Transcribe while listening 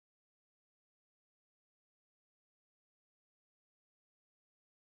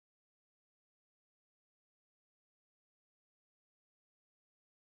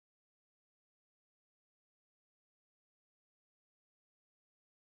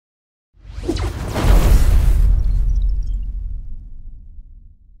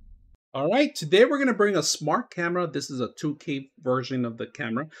All right, today we're going to bring a smart camera. This is a 2K version of the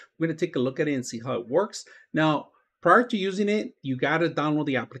camera. We're going to take a look at it and see how it works. Now, prior to using it, you got to download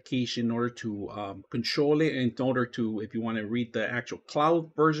the application in order to control it, in order to, if you want to read the actual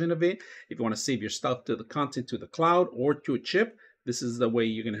cloud version of it, if you want to save your stuff to the content to the cloud or to a chip, this is the way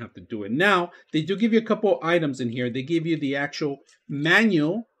you're going to have to do it. Now, they do give you a couple items in here. They give you the actual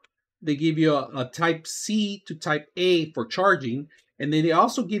manual. They give you a type C to type A for charging. And then they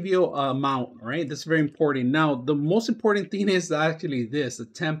also give you a mount, right? That's very important. Now, the most important thing is actually this, the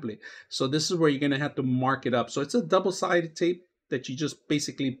template. So this is where you're going to have to mark it up. So it's a double-sided tape that you just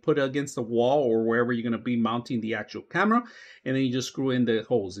basically put against the wall or wherever you're going to be mounting the actual camera. And then you just screw in the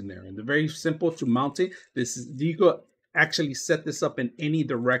holes in there. And they're very simple to mount it. This is, you go actually set this up in any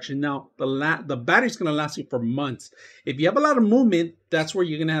direction. Now, the battery's going to last you for months. If you have a lot of movement, that's where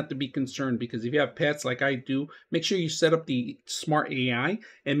you're going to have to be concerned, because if you have pets like I do, make sure you set up the smart AI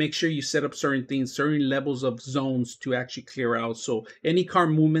and make sure you set up certain things, certain levels of zones to actually clear out. So any car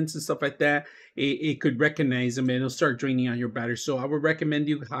movements and stuff like that, it could recognize them and it'll start draining out your battery. So I would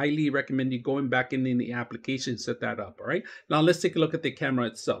highly recommend you going back in the application, set that up. All right. Now let's take a look at the camera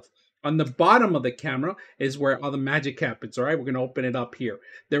itself. On the bottom of the camera is where all the magic happens. All right, we're going to open it up here.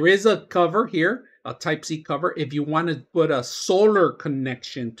 There is a cover here, a Type-C cover. If you want to put a solar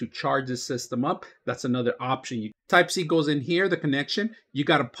connection to charge the system up, that's another option. Type-C goes in here, the connection. You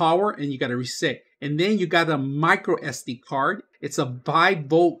got to power and you got to reset. And then you got a micro SD card. It's a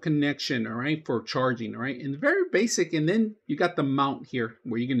 5-volt connection, all right, for charging, all right? And very basic. And then you got the mount here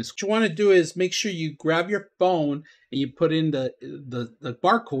where you're going to, what you want to do is make sure you grab your phone and you put in the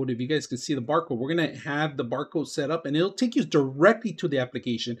barcode. If you guys can see the barcode, we're going to have the barcode set up and it'll take you directly to the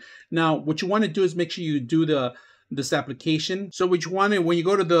application. Now, what you want to do is make sure you do this application. So what you want to, when you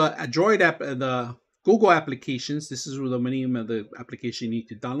go to the Android app, the Google applications, this is the name of the application you need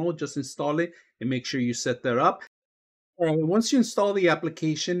to download. Just install it and make sure you set that up. All right, once you install the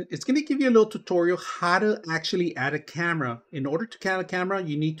application, it's going to give you a little tutorial how to actually add a camera. In order to add a camera,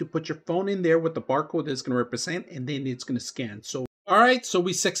 you need to put your phone in there with the barcode that's going to represent, and then it's going to scan. So, all right, so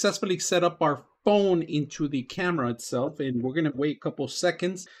we successfully set up our phone into the camera itself, and we're going to wait a couple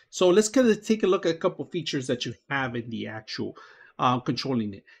seconds. So let's kind of take a look at a couple features that you have in the actual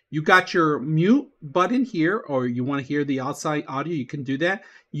controlling it. You got your mute button here, or you want to hear the outside audio, you can do that.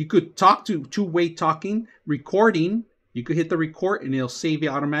 You could talk to two-way talking, recording. You could hit the record and it'll save it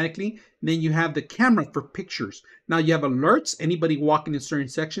automatically. And then you have the camera for pictures. Now you have alerts. Anybody walking in certain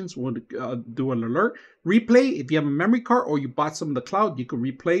sections will do an alert. Replay, if you have a memory card or you bought some of the cloud, you can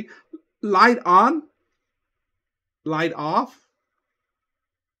replay. Light on, light off,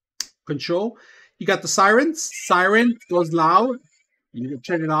 control. You got the sirens. Siren goes loud. You can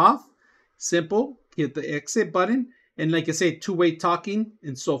turn it off. Simple. Hit the exit button. And like I said, two-way talking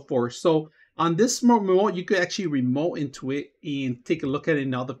and so forth. So on this remote, you could actually remote into it and take a look at it,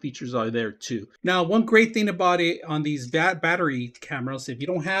 and all the features are there too. Now, one great thing about it on these battery cameras, if you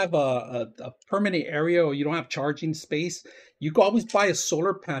don't have a permanent area or you don't have charging space, you can always buy a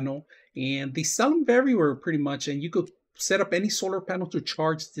solar panel, and they sell them everywhere pretty much, and you could set up any solar panel to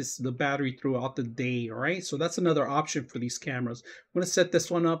charge the battery throughout the day. All right, so that's another option for these cameras. I'm going to set this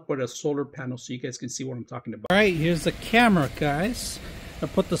one up with a solar panel so you guys can see what I'm talking about. All right, here's the camera, guys. I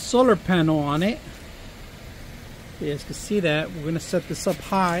put the solar panel on it. You guys can see that. We're going to set this up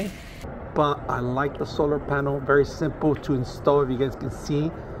high. But I like the solar panel. Very simple to install, if you guys can see.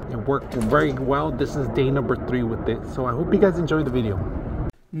 It worked very well. This is day number 3 with it. So I hope you guys enjoyed the video.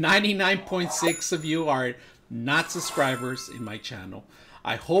 99.6 of you are not subscribers in my channel.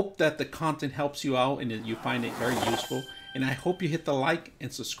 I hope that the content helps you out and that you find it very useful. And I hope you hit the like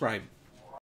and subscribe.